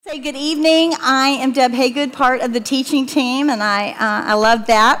Say good evening. I am Deb Haygood, part of the teaching team, and I love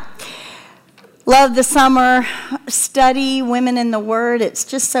that. Love the summer study, Women in the Word. It's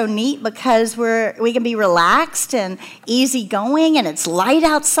just so neat because we can be relaxed and easygoing, and it's light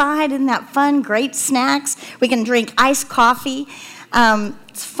outside. Isn't that fun? Great snacks. We can drink iced coffee.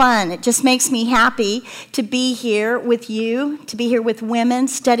 It's fun. It just makes me happy to be here with you, to be here with women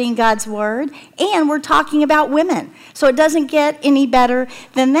studying God's Word, and we're talking about women. So it doesn't get any better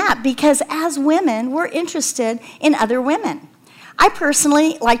than that because as women, we're interested in other women. I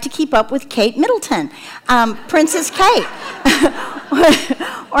personally like to keep up with Kate Middleton, Princess Kate.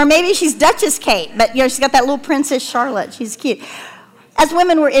 Or maybe she's Duchess Kate, but she's got that little Princess Charlotte. She's cute. As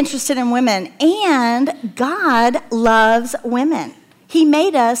women, we're interested in women, and God loves women. He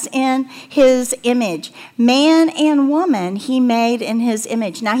made us in his image. Man and woman, he made in his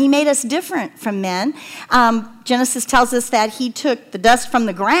image. Now, he made us different from men. Genesis tells us that he took the dust from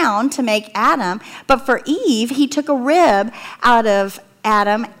the ground to make Adam, but for Eve, he took a rib out of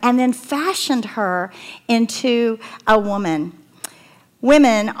Adam and then fashioned her into a woman.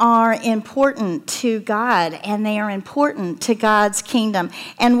 Women are important to God, and they are important to God's kingdom.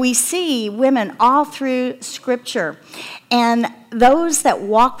 And we see women all through Scripture. And those that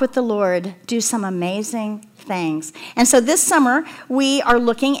walk with the Lord do some amazing things. And so this summer, we are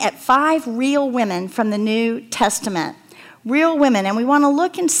looking at 5 real women from the New Testament. Real women. And we want to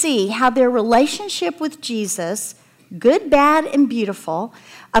look and see how their relationship with Jesus, good, bad, and beautiful,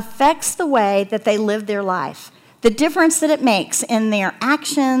 affects the way that they live their life. The difference that it makes in their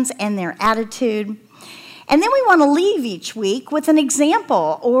actions and their attitude. And then we want to leave each week with an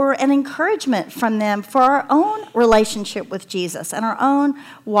example or an encouragement from them for our own relationship with Jesus and our own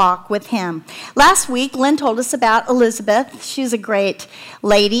walk with him. Last week, Lynn told us about Elizabeth. She's a great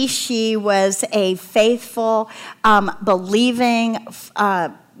lady. She was a faithful, believing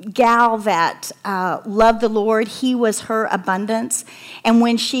gal that loved the Lord. He was her abundance. And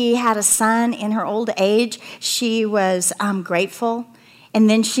when she had a son in her old age, she was grateful. And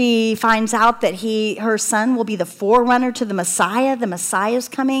then she finds out that her son will be the forerunner to the Messiah. The Messiah is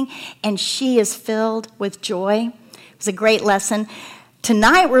coming, and she is filled with joy. It was a great lesson.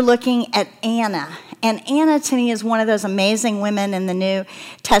 Tonight we're looking at Anna. And Anna, to me, is one of those amazing women in the New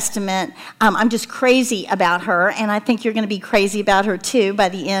Testament. I'm just crazy about her, and I think you're going to be crazy about her, too, by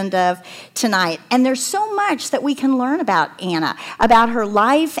the end of tonight. And there's so much that we can learn about Anna, about her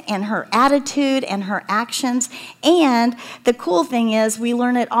life and her attitude and her actions. And the cool thing is we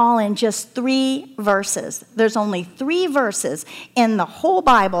learn it all in just 3 verses. There's only 3 verses in the whole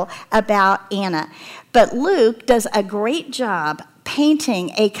Bible about Anna. But Luke does a great job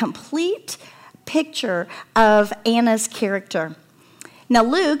painting a complete picture of Anna's character. Now,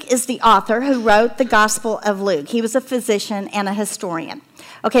 Luke is the author who wrote the Gospel of Luke. He was a physician and a historian.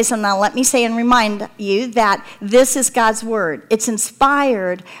 Okay, so now let me say and remind you that this is God's Word. It's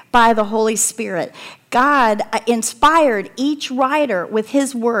inspired by the Holy Spirit. God inspired each writer with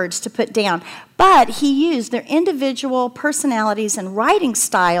his words to put down, but he used their individual personalities and writing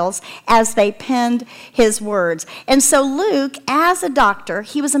styles as they penned his words. And so Luke, as a doctor,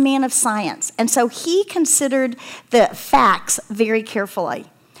 he was a man of science, and so he considered the facts very carefully.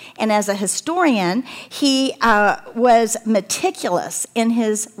 And as a historian, he was meticulous in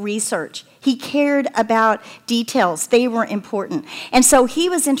his research. He cared about details. They were important. And so he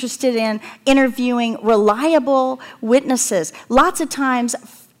was interested in interviewing reliable witnesses. Lots of times,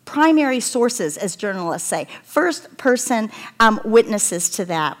 primary sources, as journalists say, first-person witnesses to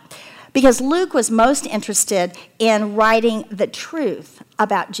that. Because Luke was most interested in writing the truth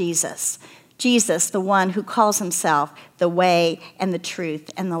about Jesus. Jesus, the one who calls himself the way and the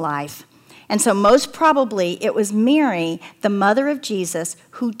truth and the life. And so most probably it was Mary, the mother of Jesus,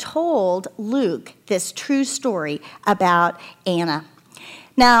 who told Luke this true story about Anna.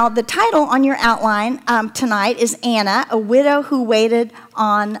 Now, the title on your outline tonight is Anna, a widow who waited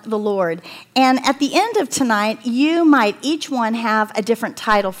on the Lord. And at the end of tonight, you might each one have a different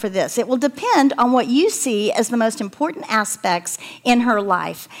title for this. It will depend on what you see as the most important aspects in her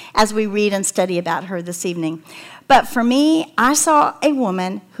life as we read and study about her this evening. But for me, I saw a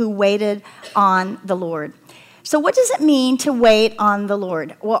woman who waited on the Lord. So what does it mean to wait on the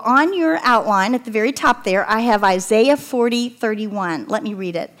Lord? Well, on your outline at the very top there, I have Isaiah 40:31. Let me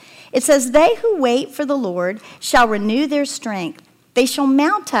read it. It says, "They who wait for the Lord shall renew their strength. They shall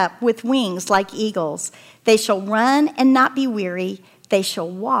mount up with wings like eagles. They shall run and not be weary. They shall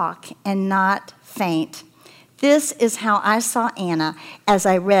walk and not faint." This is how I saw Anna as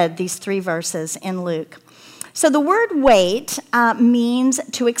I read these 3 verses in Luke. So the word wait means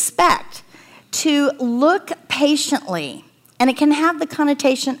to expect, to look patiently and it can have the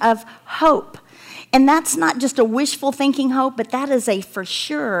connotation of hope. And that's not just a wishful thinking hope, but that is a for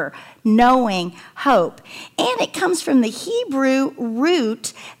sure knowing hope. And it comes from the Hebrew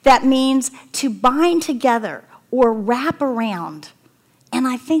root that means to bind together or wrap around. And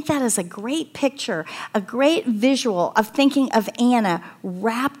I think that is a great picture, a great visual of thinking of Anna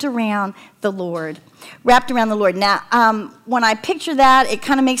wrapped around the Lord. Wrapped around the Lord. Now, when I picture that, it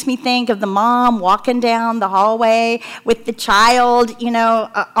kind of makes me think of the mom walking down the hallway with the child,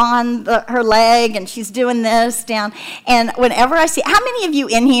 on her leg, and she's doing this down. And whenever I see, how many of you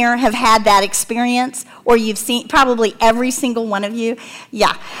in here have had that experience? Or you've seen, probably every single one of you?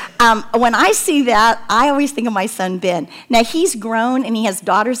 Yeah. When I see that, I always think of my son, Ben. Now, he's grown and he has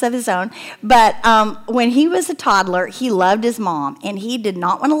daughters of his own, but when he was a toddler, he loved his mom, and he did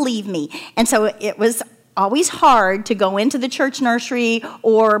not want to leave me. And so it was always hard to go into the church nursery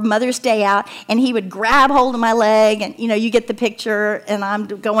or Mother's Day out, and he would grab hold of my leg, and you get the picture, and I'm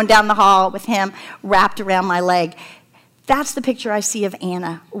going down the hall with him wrapped around my leg. That's the picture I see of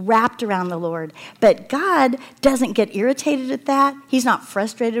Anna, wrapped around the Lord. But God doesn't get irritated at that. He's not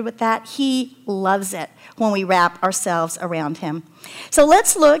frustrated with that. He loves it when we wrap ourselves around him. So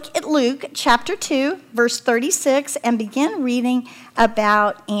let's look at Luke chapter 2, verse 36, and begin reading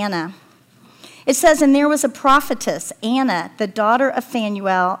about Anna. It says, "And there was a prophetess, Anna, the daughter of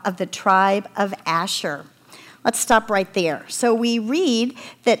Phanuel of the tribe of Asher." Let's stop right there. So we read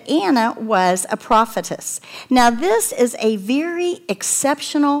that Anna was a prophetess. Now, this is a very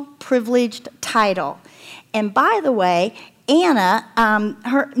exceptional, privileged title. And by the way, Anna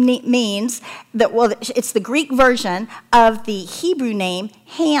means that, it's the Greek version of the Hebrew name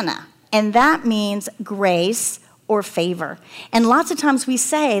Hannah, and that means grace or favor. And lots of times we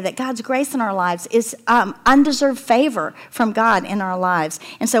say that God's grace in our lives is undeserved favor from God in our lives.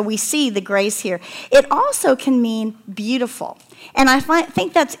 And so we see the grace here. It also can mean beautiful. And I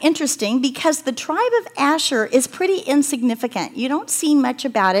think that's interesting because the tribe of Asher is pretty insignificant. You don't see much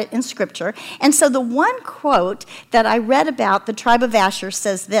about it in Scripture. And so the one quote that I read about the tribe of Asher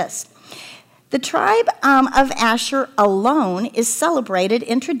says this: "The tribe of Asher alone is celebrated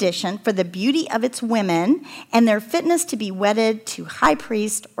in tradition for the beauty of its women and their fitness to be wedded to high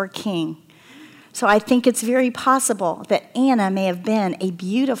priest or king." So I think it's very possible that Anna may have been a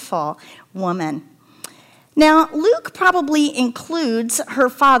beautiful woman. Now, Luke probably includes her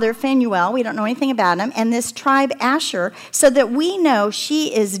father, Phanuel, we don't know anything about him, and this tribe Asher, so that we know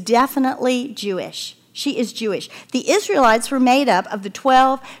she is definitely Jewish. She is Jewish. The Israelites were made up of the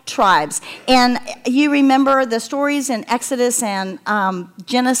 12 tribes. And you remember the stories in Exodus and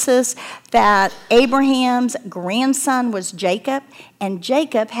Genesis that Abraham's grandson was Jacob, and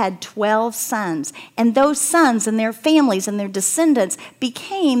Jacob had 12 sons. And those sons and their families and their descendants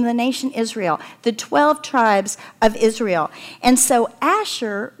became the nation Israel, the 12 tribes of Israel. And so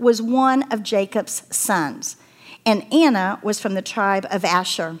Asher was one of Jacob's sons, and Anna was from the tribe of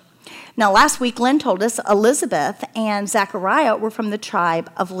Asher. Now, last week, Lynn told us Elizabeth and Zechariah were from the tribe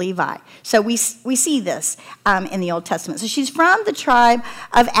of Levi. So we see this in the Old Testament. So she's from the tribe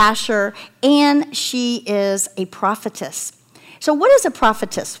of Asher, and she is a prophetess. So what is a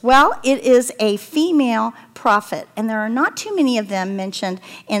prophetess? Well, it is a female prophet, and there are not too many of them mentioned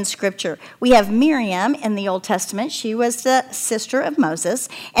in Scripture. We have Miriam in the Old Testament. She was the sister of Moses.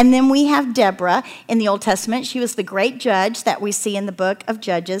 And then we have Deborah in the Old Testament. She was the great judge that we see in the book of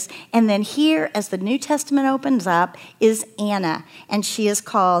Judges. And then here, as the New Testament opens up, is Anna, and she is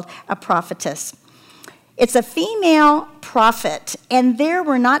called a prophetess. It's a female prophet, and there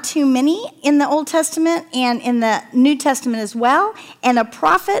were not too many in the Old Testament and in the New Testament as well. And a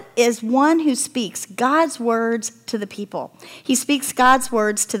prophet is one who speaks God's words to the people. He speaks God's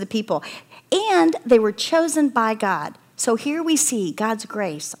words to the people. And they were chosen by God. So here we see God's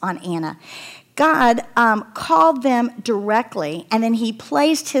grace on Anna. God called them directly, and then he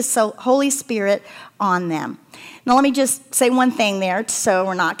placed his Holy Spirit on them. Now, let me just say one thing there so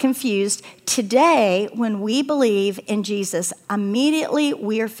we're not confused. Today, when we believe in Jesus, immediately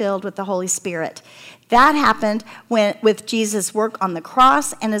we are filled with the Holy Spirit. That happened with Jesus' work on the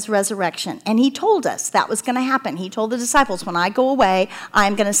cross and his resurrection. And he told us that was going to happen. He told the disciples, when I go away,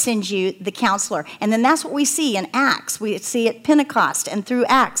 I'm going to send you the counselor. And then that's what we see in Acts. We see at Pentecost and through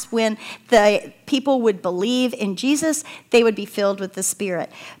Acts. When the people would believe in Jesus, they would be filled with the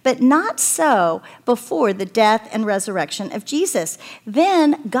Spirit. But not so before the death and resurrection of Jesus.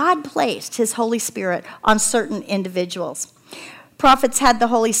 Then God placed his Holy Spirit on certain individuals. Prophets had the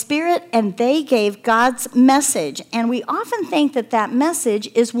Holy Spirit, and they gave God's message. And we often think that that message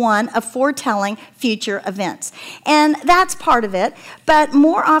is one of foretelling future events. And that's part of it. But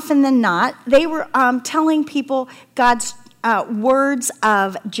more often than not, they were telling people God's words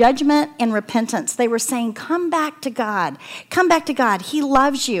of judgment and repentance. They were saying, come back to God. Come back to God. He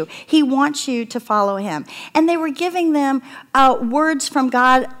loves you. He wants you to follow him. And they were giving them words from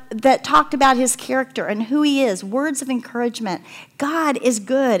God that talked about his character and who he is, words of encouragement. God is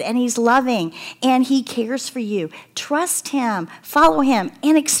good and he's loving and he cares for you. Trust him, follow him,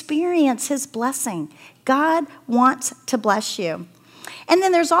 and experience his blessing. God wants to bless you. And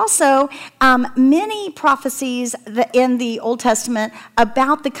then there's also many prophecies in the Old Testament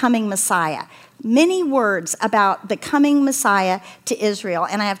about the coming Messiah. Many words about the coming Messiah to Israel.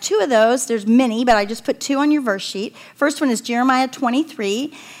 And I have two of those. There's many, but I just put two on your verse sheet. First one is Jeremiah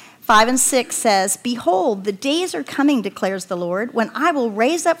 23. 5 and 6 says, Behold, the days are coming, declares the Lord, when I will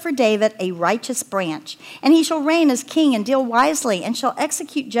raise up for David a righteous branch, and he shall reign as king and deal wisely, and shall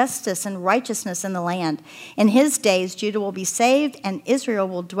execute justice and righteousness in the land. In his days Judah will be saved, and Israel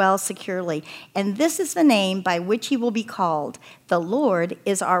will dwell securely. And this is the name by which he will be called. The Lord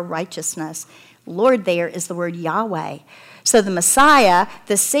is our righteousness. Lord there is the word Yahweh. So the Messiah,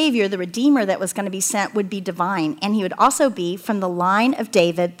 the Savior, the Redeemer that was going to be sent would be divine. And he would also be from the line of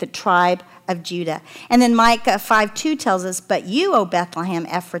David, the tribe of Judah. And then Micah 5:2 tells us, But you, O Bethlehem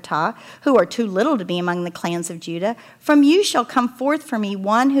Ephratah, who are too little to be among the clans of Judah, from you shall come forth for me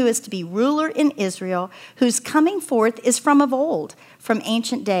one who is to be ruler in Israel, whose coming forth is from of old, from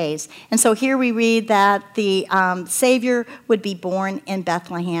ancient days. And so here we read that the Savior would be born in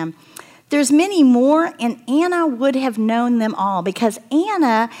Bethlehem. There's many more, and Anna would have known them all because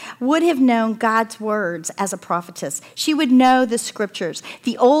Anna would have known God's words as a prophetess. She would know the scriptures.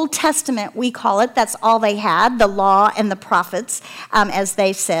 The Old Testament, we call it, that's all they had, the law and the prophets, as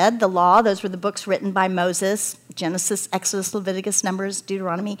they said. The law, those were the books written by Moses, Genesis, Exodus, Leviticus, Numbers,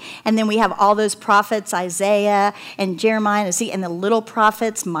 Deuteronomy. And then we have all those prophets, Isaiah and Jeremiah, and the little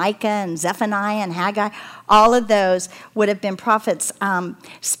prophets, Micah and Zephaniah and Haggai. All of those would have been prophets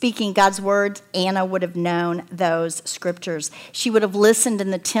speaking God's word. Anna would have known those scriptures. She would have listened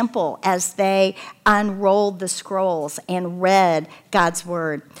in the temple as they unrolled the scrolls and read God's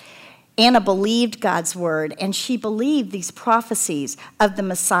word. Anna believed God's word, and she believed these prophecies of the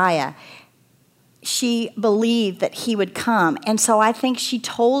Messiah. She believed that he would come. And so I think she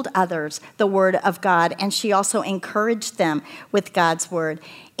told others the word of God, and she also encouraged them with God's word.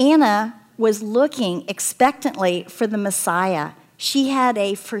 Anna was looking expectantly for the Messiah. She had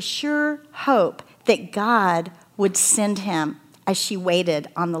a for sure hope that God would send him as she waited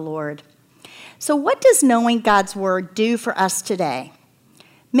on the Lord. So what does knowing God's word do for us today?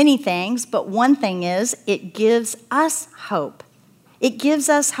 Many things, but one thing is it gives us hope. It gives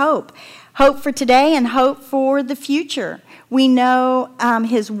us hope. Hope for today and hope for the future. We know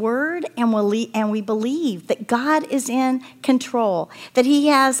his word and we believe that God is in control, that he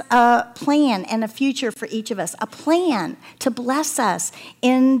has a plan and a future for each of us, a plan to bless us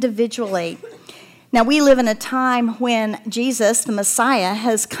individually. Now, we live in a time when Jesus, the Messiah,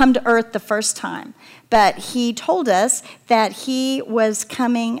 has come to earth the first time, but he told us that he was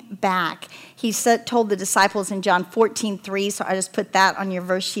coming back. He told the disciples in John 14:3, so I just put that on your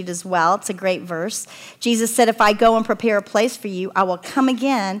verse sheet as well. It's a great verse. Jesus said, if I go and prepare a place for you, I will come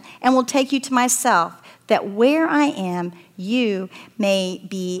again and will take you to myself, that where I am, you may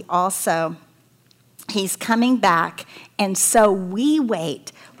be also. He's coming back, and so we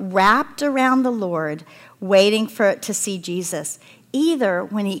wait, wrapped around the Lord, waiting to see Jesus, either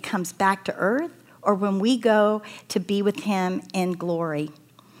when he comes back to earth or when we go to be with him in glory.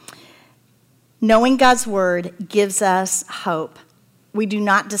 Knowing God's word gives us hope. We do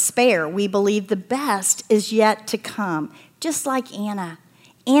not despair. We believe the best is yet to come, just like Anna.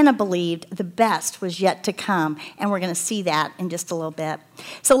 Anna believed the best was yet to come, and we're going to see that in just a little bit.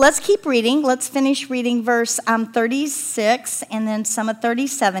 So let's keep reading. Let's finish reading verse 36 and then some of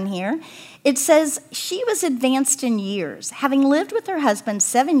 37 here. It says, she was advanced in years, having lived with her husband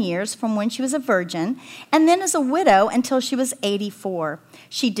 7 years from when she was a virgin, and then as a widow until she was 84.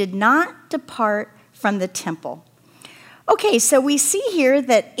 She did not depart from the temple. Okay, so we see here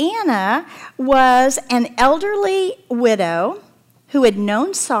that Anna was an elderly widow who had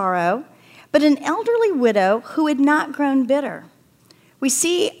known sorrow, but an elderly widow who had not grown bitter. We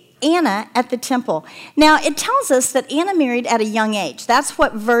see Anna at the temple. Now, it tells us that Anna married at a young age. That's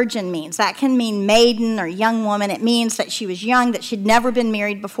what virgin means. That can mean maiden or young woman. It means that she was young, that she'd never been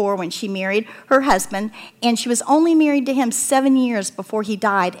married before when she married her husband, and she was only married to him 7 years before he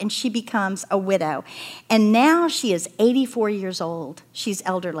died, and she becomes a widow. And now she is 84 years old. She's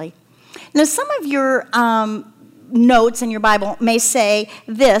elderly. Now, some of your notes in your Bible may say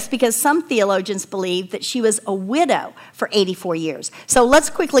this, because some theologians believe that she was a widow for 84 years. So let's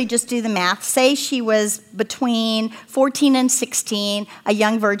quickly just do the math. Say she was between 14 and 16, a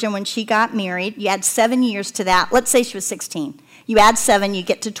young virgin when she got married. You add 7 years to that. Let's say she was 16. You add 7, you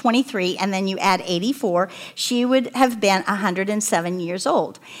get to 23, and then you add 84. She would have been 107 years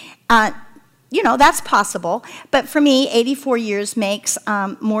old. That's possible. But for me, 84 years makes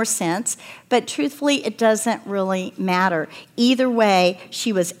more sense. But truthfully, it doesn't really matter. Either way,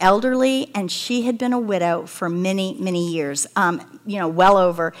 she was elderly, and she had been a widow for many, many years, well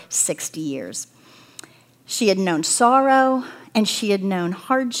over 60 years. She had known sorrow, and she had known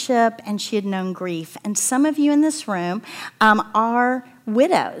hardship, and she had known grief. And some of you in this room are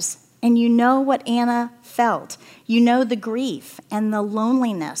widows, and you know what Anna felt. You know the grief and the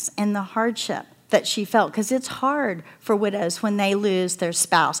loneliness and the hardship that she felt, because it's hard for widows when they lose their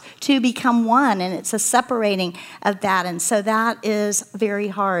spouse to become one, and it's a separating of that, and so that is very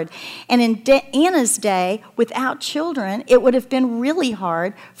hard. And in Anna's day, without children, it would have been really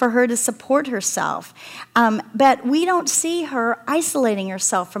hard for her to support herself. But we don't see her isolating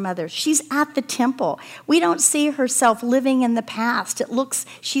herself from others. She's at the temple. We don't see herself living in the past. It looks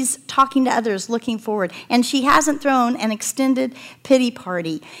she's talking to others, looking forward, and she hasn't thrown an extended pity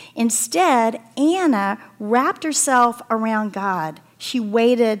party. Instead, Anna wrapped herself around God. She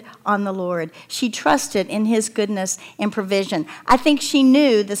waited on the Lord. She trusted in his goodness and provision. I think she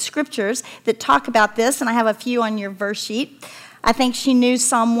knew the scriptures that talk about this, and I have a few on your verse sheet. I think she knew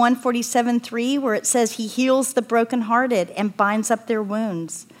Psalm 147:3, where it says he heals the brokenhearted and binds up their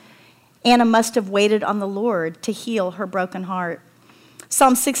wounds. Anna must have waited on the Lord to heal her broken heart.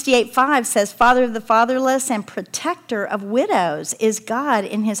 Psalm 68:5 says, Father of the fatherless and protector of widows is God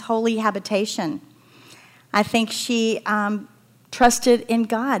in his holy habitation. I think she trusted in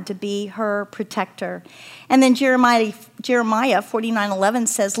God to be her protector. And then Jeremiah 49:11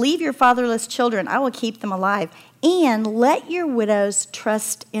 says, leave your fatherless children, I will keep them alive, and let your widows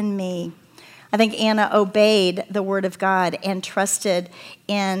trust in me. I think Anna obeyed the word of God and trusted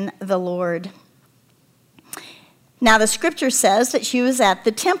in the Lord. Now, the scripture says that she was at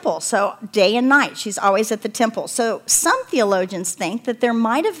the temple, so day and night, she's always at the temple. So some theologians think that there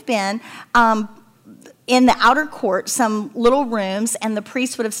might have been, in the outer court, some little rooms, and the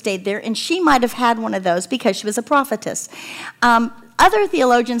priest would have stayed there, and she might have had one of those because she was a prophetess. Other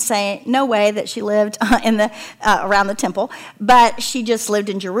theologians say, no way that she lived around the temple, but she just lived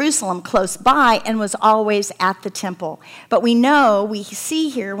in Jerusalem close by and was always at the temple. But we see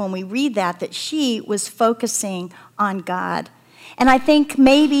here when we read that she was focusing on God. And I think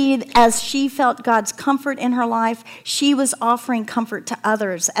maybe as she felt God's comfort in her life, she was offering comfort to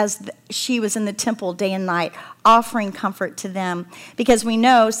others as she was in the temple day and night, offering comfort to them. Because we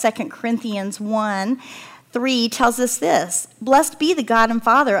know 2 Corinthians 1:3 tells us this, blessed be the God and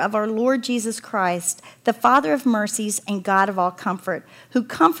Father of our Lord Jesus Christ, the Father of mercies and God of all comfort, who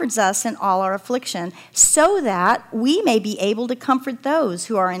comforts us in all our affliction, so that we may be able to comfort those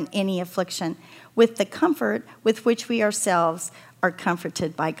who are in any affliction, with the comfort with which we ourselves are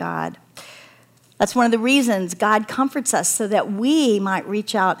comforted by God. That's one of the reasons God comforts us, so that we might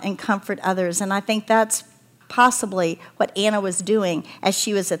reach out and comfort others. And I think that's possibly what Anna was doing as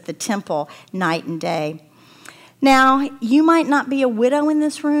she was at the temple night and day. Now, you might not be a widow in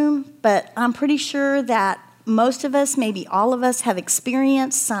this room, but I'm pretty sure that most of us, maybe all of us, have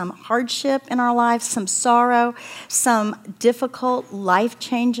experienced some hardship in our lives, some sorrow, some difficult,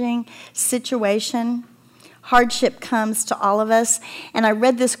 life-changing situation. Hardship comes to all of us. And I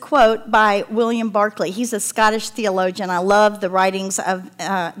read this quote by William Barclay. He's a Scottish theologian. I love the writings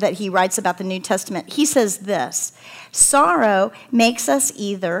that he writes about the New Testament. He says this, sorrow makes us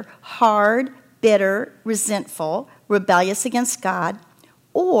either hard, bitter, resentful, rebellious against God,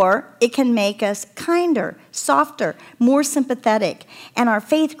 or it can make us kinder, softer, more sympathetic, and our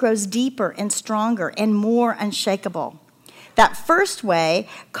faith grows deeper and stronger and more unshakable. That first way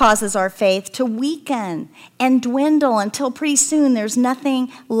causes our faith to weaken and dwindle until pretty soon there's nothing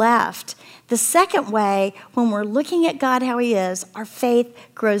left. The second way, when we're looking at God how he is, our faith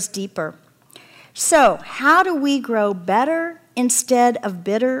grows deeper. So, how do we grow better instead of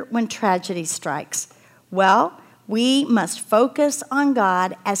bitter when tragedy strikes? Well, we must focus on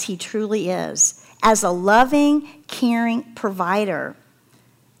God as he truly is, as a loving, caring provider,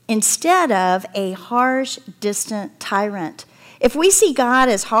 instead of a harsh, distant tyrant. If we see God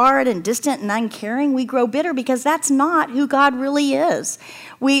as hard and distant and uncaring, we grow bitter because that's not who God really is.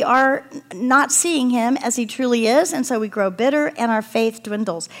 We are not seeing him as he truly is, and so we grow bitter and our faith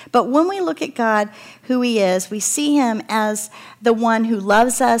dwindles. But when we look at God, who he is, we see him as the one who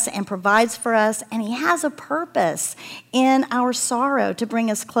loves us and provides for us, and he has a purpose in our sorrow to bring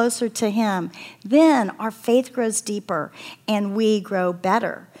us closer to him. Then our faith grows deeper and we grow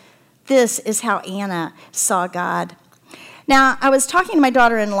better. This is how Anna saw God. Now, I was talking to my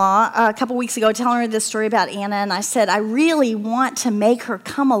daughter-in-law a couple weeks ago, telling her this story about Anna, and I said, I really want to make her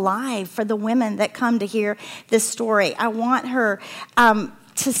come alive for the women that come to hear this story. I want her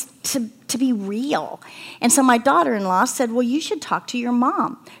to be real. And so my daughter-in-law said, well, you should talk to your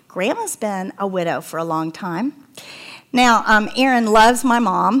mom. Grandma's been a widow for a long time. Now, Erin loves my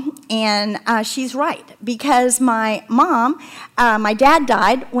mom, and she's right, because my mom, my dad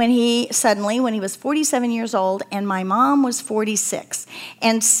died when he was 47 years old, and my mom was 46.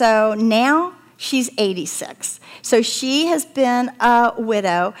 And so now she's 86. So she has been a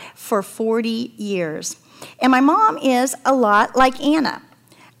widow for 40 years. And my mom is a lot like Anna.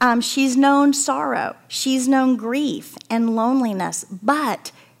 She's known sorrow, she's known grief and loneliness,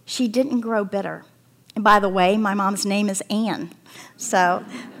 but she didn't grow bitter. And by the way, my mom's name is Ann, so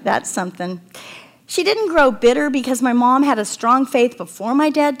that's something. She didn't grow bitter because my mom had a strong faith before my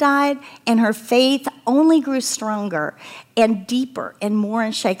dad died, and her faith only grew stronger and deeper and more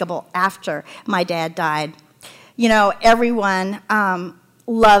unshakable after my dad died. You know, everyone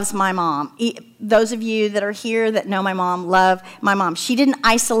loves my mom. Those of you that are here that know my mom love my mom. She didn't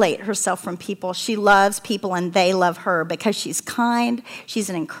isolate herself from people. She loves people and they love her because she's kind, she's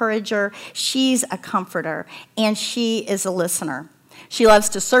an encourager, she's a comforter, and she is a listener. She loves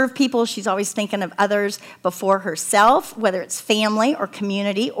to serve people. She's always thinking of others before herself, whether it's family or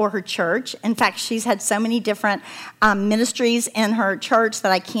community or her church. In fact, she's had so many different ministries in her church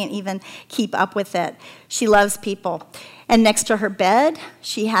that I can't even keep up with it. She loves people. And next to her bed,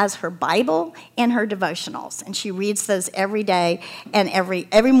 she has her Bible and her devotionals. And she reads those every day and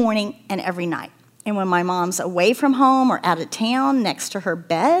every morning and every night. And when my mom's away from home or out of town, next to her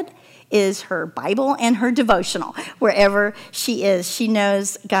bed is her Bible and her devotional. Wherever she is, she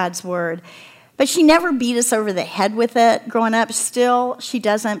knows God's word. But she never beat us over the head with it growing up. Still, she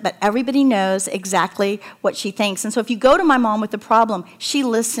doesn't, but everybody knows exactly what she thinks. And so if you go to my mom with a problem, she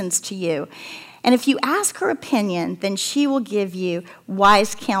listens to you. And if you ask her opinion, then she will give you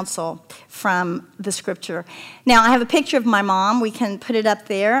wise counsel from the scripture. Now, I have a picture of my mom. We can put it up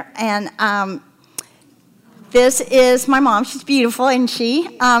there. And this is my mom. She's beautiful, isn't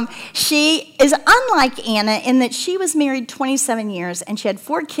she? She is unlike Anna in that she was married 27 years, and she had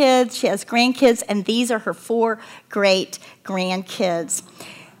 4 kids. She has grandkids, and these are her 4 great grandkids.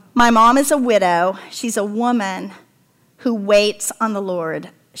 My mom is a widow. She's a woman who waits on the Lord.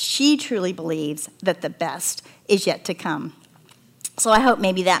 She truly believes that the best is yet to come. So I hope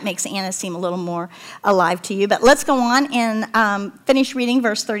maybe that makes Anna seem a little more alive to you. But let's go on and finish reading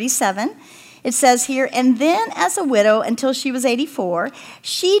verse 37. It says here, and then as a widow until she was 84,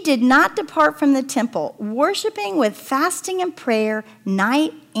 she did not depart from the temple, worshiping with fasting and prayer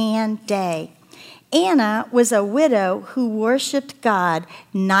night and day. Anna was a widow who worshiped God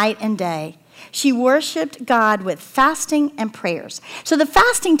night and day. She worshiped God with fasting and prayers. So the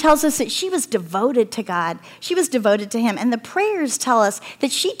fasting tells us that she was devoted to God. She was devoted to him. And the prayers tell us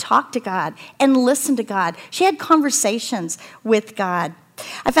that she talked to God and listened to God. She had conversations with God.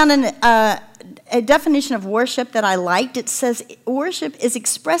 I found a definition of worship that I liked. It says worship is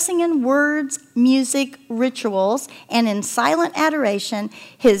expressing in words, music, rituals, and in silent adoration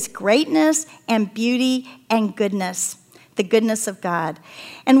his greatness and beauty and goodness. The goodness of God.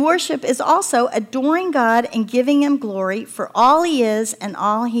 And worship is also adoring God and giving him glory for all he is and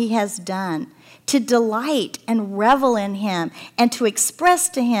all he has done, to delight and revel in him, and to express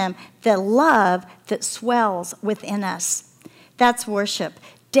to him the love that swells within us. That's worship.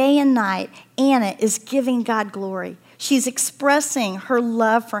 Day and night, Anna is giving God glory. She's expressing her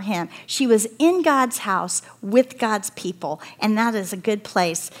love for him. She was in God's house with God's people, and that is a good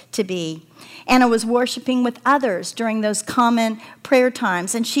place to be. Anna was worshiping with others during those common prayer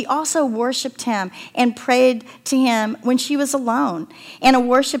times, and she also worshiped him and prayed to him when she was alone. Anna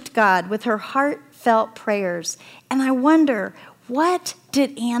worshiped God with her heartfelt prayers, and I wonder, what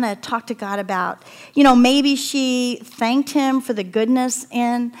did Anna talk to God about? You know, maybe she thanked him for the goodness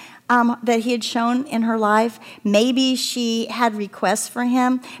that he had shown in her life. Maybe she had requests for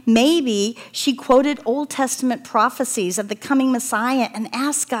him. Maybe she quoted Old Testament prophecies of the coming Messiah and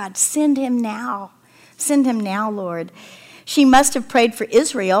asked God, send him now. Send him now, Lord. She must have prayed for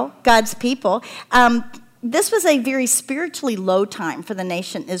Israel, God's people. this was a very spiritually low time for the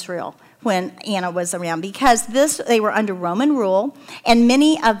nation Israel when Anna was around, because they were under Roman rule, and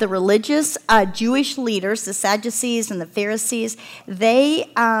many of the religious Jewish leaders, the Sadducees and the Pharisees,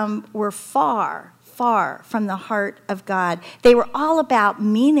 they were far from the heart of God. They were all about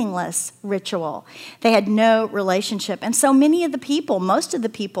meaningless ritual. They had no relationship. And so many of the people, most of the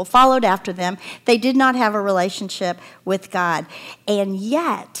people followed after them. They did not have a relationship with God. And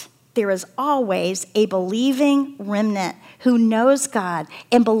yet, there is always a believing remnant who knows God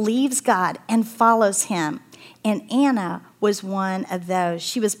and believes God and follows him. And Anna was one of those.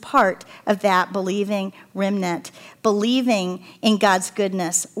 She was part of that believing remnant, believing in God's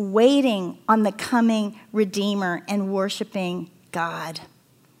goodness, waiting on the coming Redeemer, and worshiping God.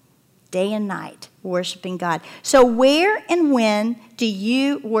 Day and night, worshiping God. So where and when do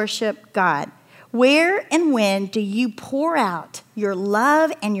you worship God? Where and when do you pour out your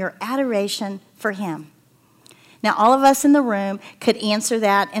love and your adoration for him? Now, all of us in the room could answer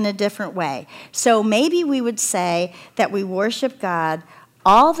that in a different way. So maybe we would say that we worship God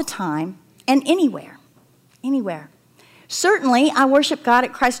all the time and anywhere. Anywhere. Certainly, I worship God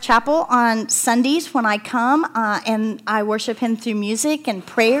at Christ Chapel on Sundays when I come, and I worship him through music and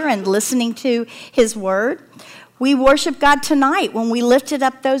prayer and listening to his word. We worship God tonight when we lifted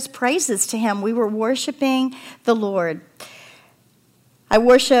up those praises to him. We were worshiping the Lord. I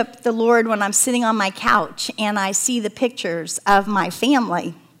worship the Lord when I'm sitting on my couch and I see the pictures of my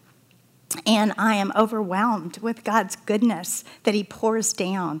family, and I am overwhelmed with God's goodness that he pours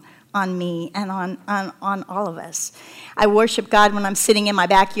down on me and on all of us. I worship God when I'm sitting in my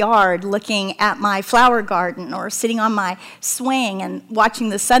backyard looking at my flower garden, or sitting on my swing and watching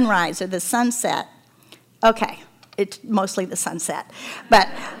the sunrise or the sunset. Okay, it's mostly the sunset. But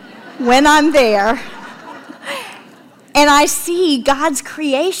when I'm there and I see God's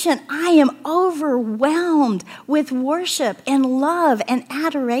creation, I am overwhelmed with worship and love and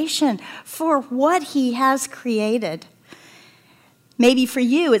adoration for what he has created. Maybe for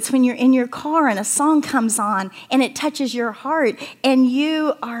you, it's when you're in your car and a song comes on and it touches your heart and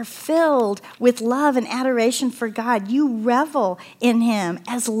you are filled with love and adoration for God. You revel in him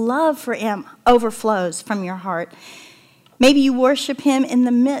as love for him overflows from your heart. Maybe you worship him in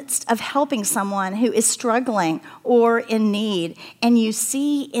the midst of helping someone who is struggling or in need, and you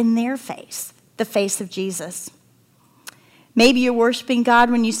see in their face the face of Jesus. Maybe you're worshiping God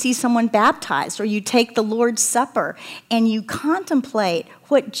when you see someone baptized, or you take the Lord's Supper and you contemplate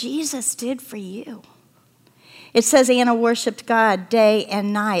what Jesus did for you. It says Anna worshiped God day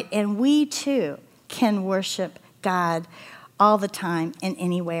and night, and we too can worship God all the time and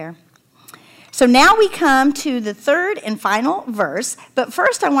anywhere. So now we come to the third and final verse, but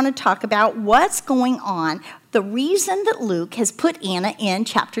first I want to talk about what's going on, the reason that Luke has put Anna in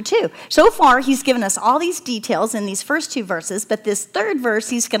chapter 2. So far, he's given us all these details in these first two verses, but this third verse,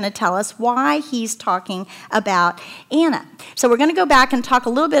 he's going to tell us why he's talking about Anna. So we're going to go back and talk a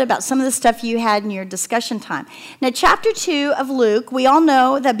little bit about some of the stuff you had in your discussion time. Now, chapter 2 of Luke, we all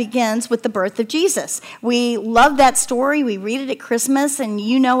know that begins with the birth of Jesus. We love that story. We read it at Christmas, and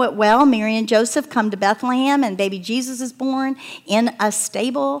you know it well. Mary and Joseph come to Bethlehem, and baby Jesus is born in a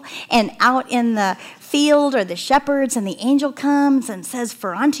stable, and out in the field are the shepherds, and the angel comes and says,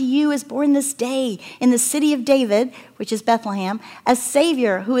 "For unto you is born this day in the city of David," which is Bethlehem, "a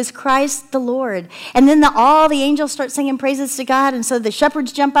Savior who is Christ the Lord." And then all the angels start singing praises to God, and so the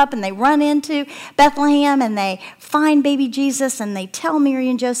shepherds jump up and they run into Bethlehem and they find baby Jesus, and they tell Mary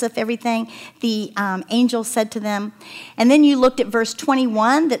and Joseph everything the angel said to them. And then you looked at verse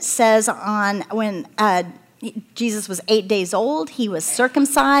 21 that says when Jesus was 8 days old, he was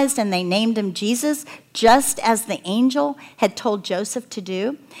circumcised, and they named him Jesus, just as the angel had told Joseph to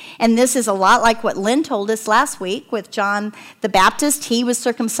do. And this is a lot like what Lynn told us last week with John the Baptist. He was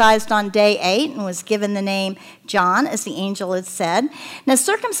circumcised on day 8 and was given the name John, as the angel had said. Now,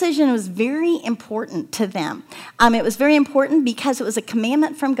 circumcision was very important to them. It was very important because it was a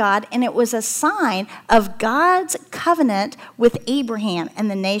commandment from God, and it was a sign of God's covenant with Abraham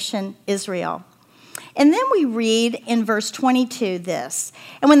and the nation Israel. And then we read in verse 22 this: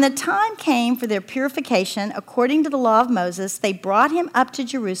 "And when the time came for their purification, according to the law of Moses, they brought him up to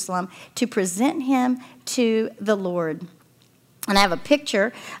Jerusalem to present him to the Lord." And I have a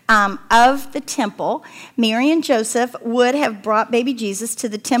picture of the temple. Mary and Joseph would have brought baby Jesus to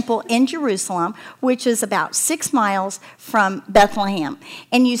the temple in Jerusalem, which is about 6 miles from Bethlehem.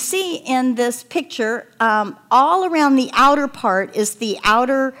 And you see in this picture, all around the outer part is the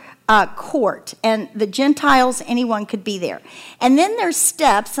outer court, and the Gentiles, anyone could be there. And then there's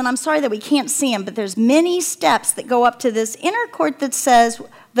steps, and I'm sorry that we can't see them, but there's many steps that go up to this inner court that says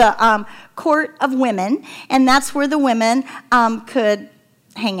the court of women, and that's where the women could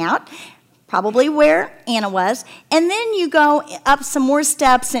hang out, probably where Anna was. And then you go up some more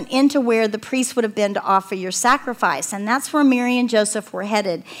steps and into where the priest would have been to offer your sacrifice, and that's where Mary and Joseph were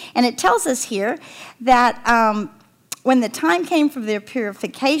headed. And it tells us here that when the time came for their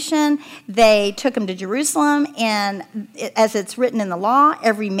purification, they took them to Jerusalem, and as it's written in the law,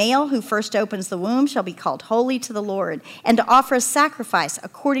 every male who first opens the womb shall be called holy to the Lord, and to offer a sacrifice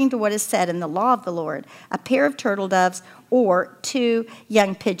according to what is said in the law of the Lord, a pair of turtle doves or 2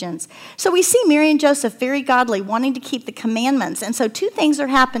 young pigeons. So we see Mary and Joseph, very godly, wanting to keep the commandments. And so 2 things are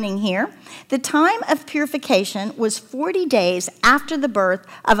happening here. The time of purification was 40 days after the birth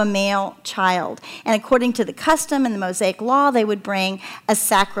of a male child. And according to the custom and the Mosaic law, they would bring a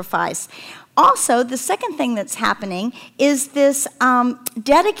sacrifice. Also, the second thing that's happening is this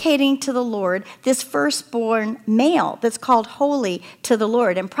dedicating to the Lord this firstborn male that's called holy to the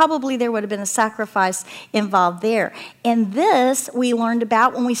Lord. And probably there would have been a sacrifice involved there. And this we learned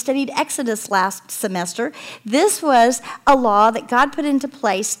about when we studied Exodus last semester. This was a law that God put into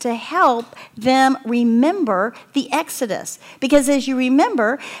place to help them remember the Exodus. Because as you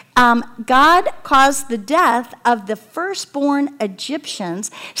remember, God caused the death of the firstborn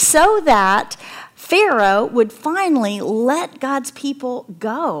Egyptians so that Pharaoh would finally let God's people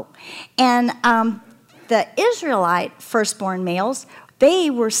go. And the Israelite firstborn males, they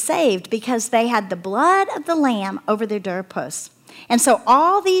were saved because they had the blood of the lamb over their doorposts. And so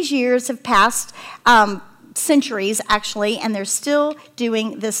all these years have passed, centuries actually, and they're still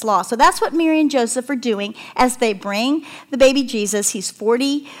doing this law. So that's what Mary and Joseph are doing as they bring the baby Jesus, he's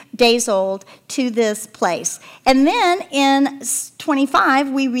 40 days old, to this place. And then in 25,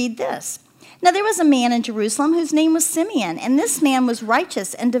 we read this. Now there was a man in Jerusalem whose name was Simeon, and this man was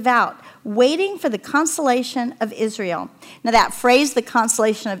righteous and devout, waiting for the consolation of Israel. Now that phrase, the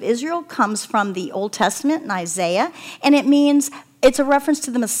consolation of Israel, comes from the Old Testament in Isaiah, and it's a reference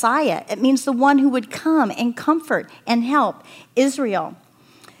to the Messiah. It means the one who would come and comfort and help Israel.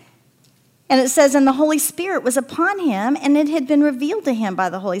 And it says, and the Holy Spirit was upon him, and it had been revealed to him by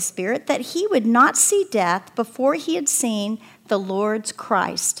the Holy Spirit that he would not see death before he had seen the Lord's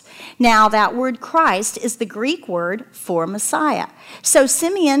Christ. Now, that word Christ is the Greek word for Messiah. So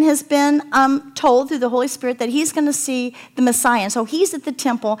Simeon has been told through the Holy Spirit that he's going to see the Messiah. And so he's at the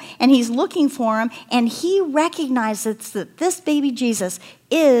temple, and he's looking for him, and he recognizes that this baby Jesus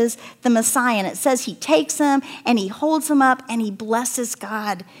is the Messiah. And it says he takes him, and he holds him up, and he blesses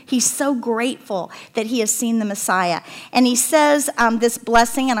God. He's so grateful that he has seen the Messiah. And he says this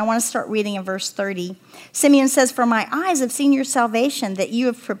blessing, and I want to start reading in verse 30. Simeon says, for my eyes have seen your salvation that you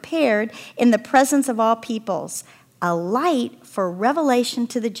have prepared in the presence of all peoples, a light for revelation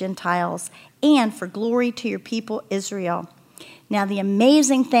to the Gentiles and for glory to your people Israel. Now, the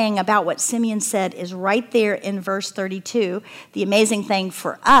amazing thing about what Simeon said is right there in verse 32. The amazing thing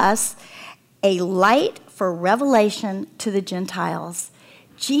for us, a light for revelation to the Gentiles.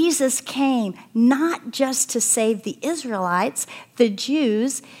 Jesus came not just to save the Israelites, the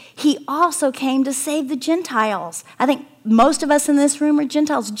Jews, he also came to save the Gentiles. I think most of us in this room are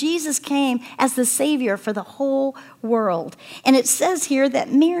Gentiles. Jesus came as the Savior for the whole world. And it says here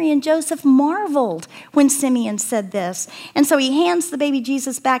that Mary and Joseph marveled when Simeon said this. And so he hands the baby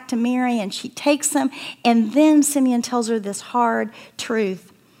Jesus back to Mary, and she takes him, and then Simeon tells her this hard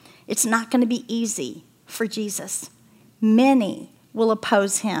truth. It's not going to be easy for Jesus. Many will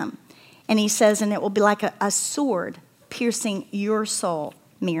oppose him. And he says, and it will be like a sword piercing your soul,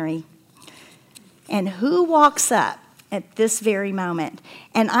 Mary. And who walks up at this very moment?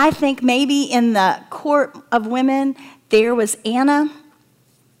 And I think maybe in the court of women, there was Anna.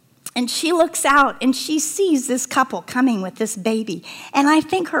 And she looks out and she sees this couple coming with this baby. And I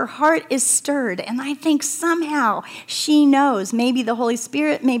think her heart is stirred. And I think somehow she knows, maybe the Holy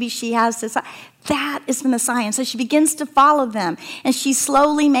Spirit, maybe she has this, that is the Messiah. And so she begins to follow them. And she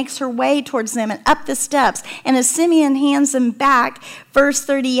slowly makes her way towards them and up the steps. And as Simeon hands them back, verse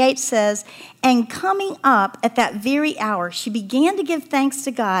 38 says, and coming up at that very hour, she began to give thanks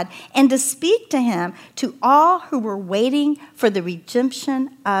to God and to speak to him to all who were waiting for the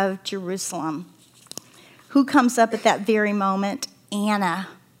redemption of Jerusalem. Who comes up at that very moment? Anna.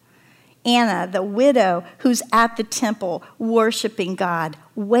 Anna, the widow who's at the temple worshiping God,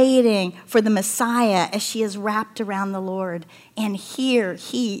 waiting for the Messiah as she is wrapped around the Lord. And here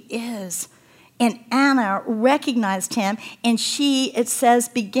he is. And Anna recognized him, and she, it says,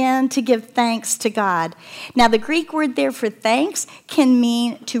 began to give thanks to God. Now, the Greek word there for thanks can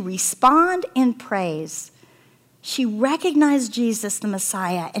mean to respond in praise. She recognized Jesus, the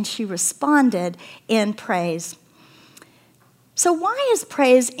Messiah, and she responded in praise. So why is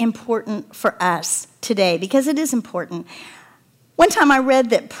praise important for us today? Because it is important. One time I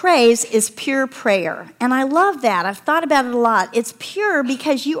read that praise is pure prayer, and I love that. I've thought about it a lot. It's pure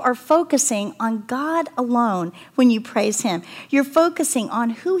because you are focusing on God alone when you praise him. You're focusing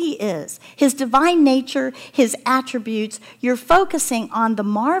on who he is, his divine nature, his attributes. You're focusing on the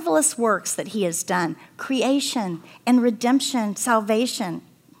marvelous works that he has done, creation and redemption, salvation.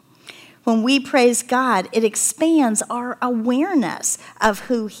 When we praise God, it expands our awareness of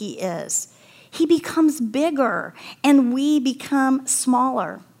who he is. He becomes bigger, and we become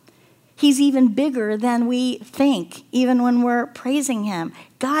smaller. He's even bigger than we think, even when we're praising him.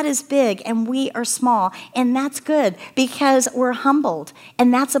 God is big, and we are small, and that's good because we're humbled,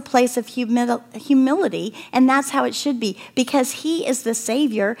 and that's a place of humility, and that's how it should be because he is the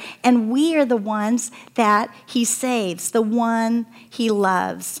Savior, and we are the ones that he saves, the one he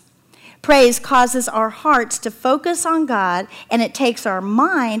loves. Praise causes our hearts to focus on God, and it takes our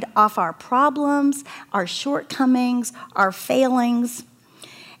mind off our problems, our shortcomings, our failings.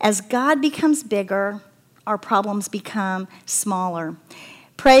 As God becomes bigger, our problems become smaller.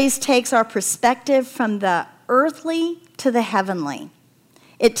 Praise takes our perspective from the earthly to the heavenly.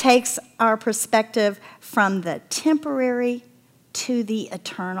 It takes our perspective from the temporary to the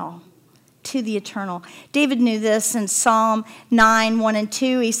eternal. To the eternal. David knew this in Psalm 9, 1 and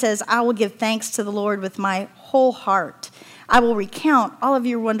 2. He says, I will give thanks to the Lord with my whole heart. I will recount all of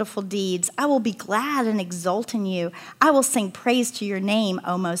your wonderful deeds. I will be glad and exult in you. I will sing praise to your name,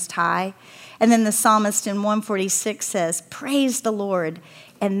 O Most High. And then the psalmist in 146 says, praise the Lord.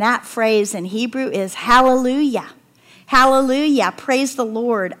 And that phrase in Hebrew is hallelujah. Hallelujah, praise the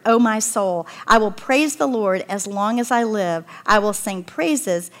Lord, O my soul. I will praise the Lord as long as I live. I will sing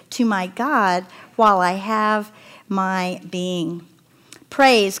praises to my God while I have my being.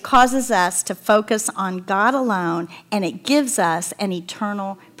 Praise causes us to focus on God alone, and it gives us an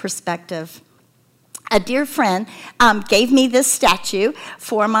eternal perspective. A dear friend gave me this statue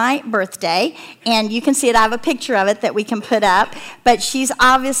for my birthday, and you can see it. I have a picture of it that we can put up, but she's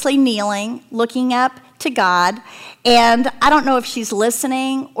obviously kneeling, looking up to God, and I don't know if she's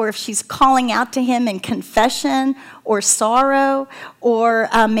listening or if she's calling out to him in confession or sorrow or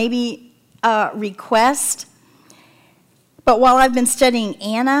maybe a request. But while I've been studying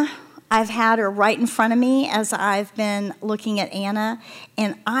Anna, I've had her right in front of me as I've been looking at Anna,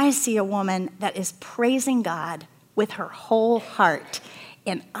 and I see a woman that is praising God with her whole heart,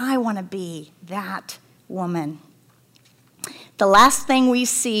 and I want to be that woman. The last thing we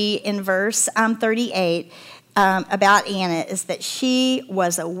see in verse 38 about Anna is that she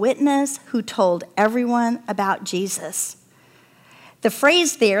was a witness who told everyone about Jesus. The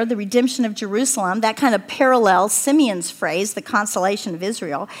phrase there, the redemption of Jerusalem, that kind of parallels Simeon's phrase, the consolation of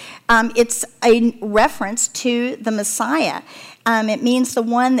Israel. It's a reference to the Messiah. It means the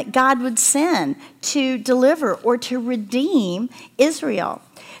one that God would send to deliver or to redeem Israel.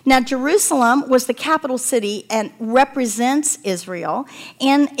 Now, Jerusalem was the capital city and represents Israel,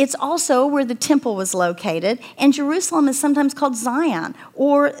 and it's also where the temple was located, and Jerusalem is sometimes called Zion,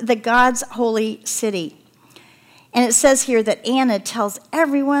 or the God's holy city. And it says here that Anna tells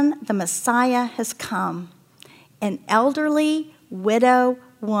everyone the Messiah has come. An elderly widow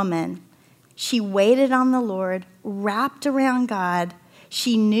woman. She waited on the Lord, wrapped around God.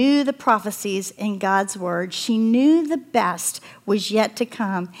 She knew the prophecies in God's word. She knew the best was yet to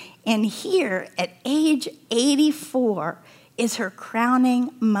come. And here, at age 84, is her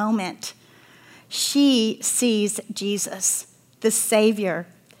crowning moment. She sees Jesus, the Savior.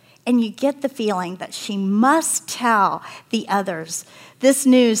 And you get the feeling that she must tell the others. This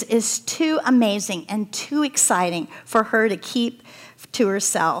news is too amazing and too exciting for her to keep to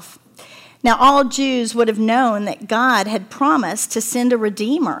herself. Now, all Jews would have known that God had promised to send a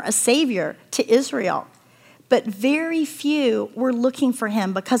Redeemer, a Savior, to Israel. But very few were looking for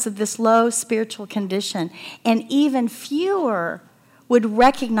him because of this low spiritual condition. And even fewer would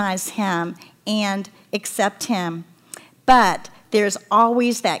recognize him and accept him. But there's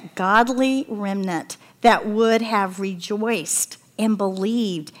always that godly remnant that would have rejoiced and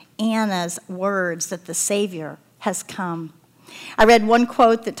believed Anna's words that the Savior has come. I read one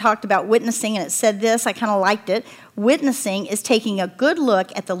quote that talked about witnessing, and it said this, I kind of liked it. Witnessing is taking a good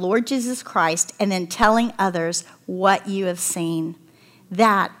look at the Lord Jesus Christ and then telling others what you have seen.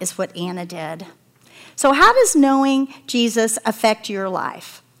 That is what Anna did. So how does knowing Jesus affect your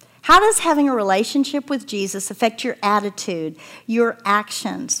life? How does having a relationship with Jesus affect your attitude, your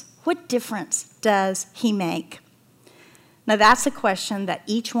actions? What difference does he make? Now, that's a question that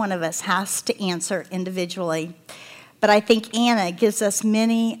each one of us has to answer individually. But I think Anna gives us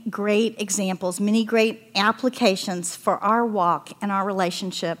many great examples, many great applications for our walk and our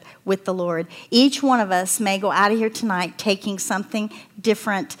relationship with the Lord. Each one of us may go out of here tonight taking something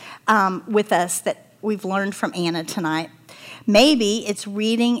different with us that we've learned from Anna tonight. Maybe it's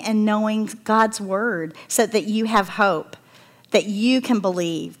reading and knowing God's word so that you have hope, that you can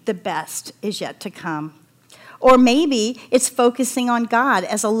believe the best is yet to come. Or maybe it's focusing on God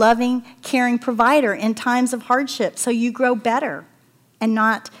as a loving, caring provider in times of hardship so you grow better and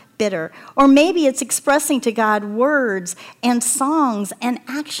not bitter. Or maybe it's expressing to God words and songs and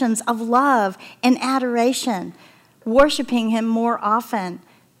actions of love and adoration, worshiping him more often,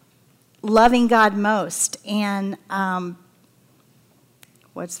 loving God most, and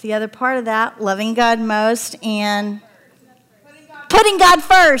what's the other part of that? Loving God most and putting God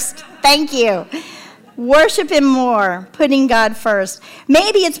first. Thank you. Worship him more, putting God first.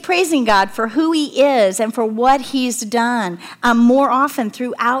 Maybe it's praising God for who he is and for what he's done more often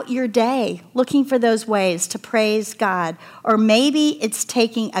throughout your day, looking for those ways to praise God. Or maybe it's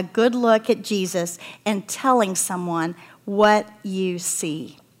taking a good look at Jesus and telling someone what you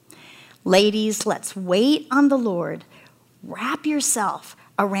see. Ladies, let's wait on the Lord. Wrap yourself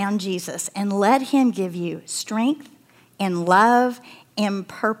around Jesus and let him give you strength and love and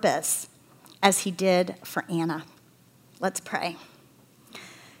purpose as he did for Anna. Let's pray.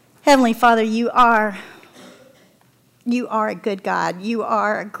 Heavenly Father, you are a good God. You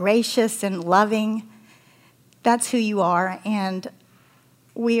are gracious and loving. That's who you are, and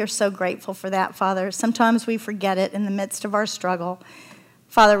we are so grateful for that, Father. Sometimes we forget it in the midst of our struggle.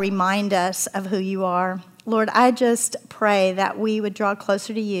 Father, remind us of who you are. Lord, I just pray that we would draw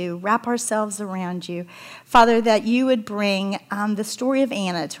closer to you, wrap ourselves around you. Father, that you would bring the story of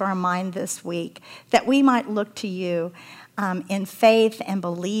Anna to our mind this week, that we might look to you in faith and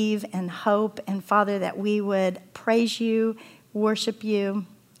believe and hope. And Father, that we would praise you, worship you,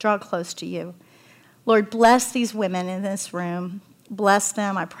 draw close to you. Lord, bless these women in this room. Bless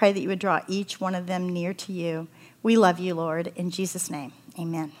them. I pray that you would draw each one of them near to you. We love you, Lord. In Jesus' name,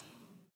 amen.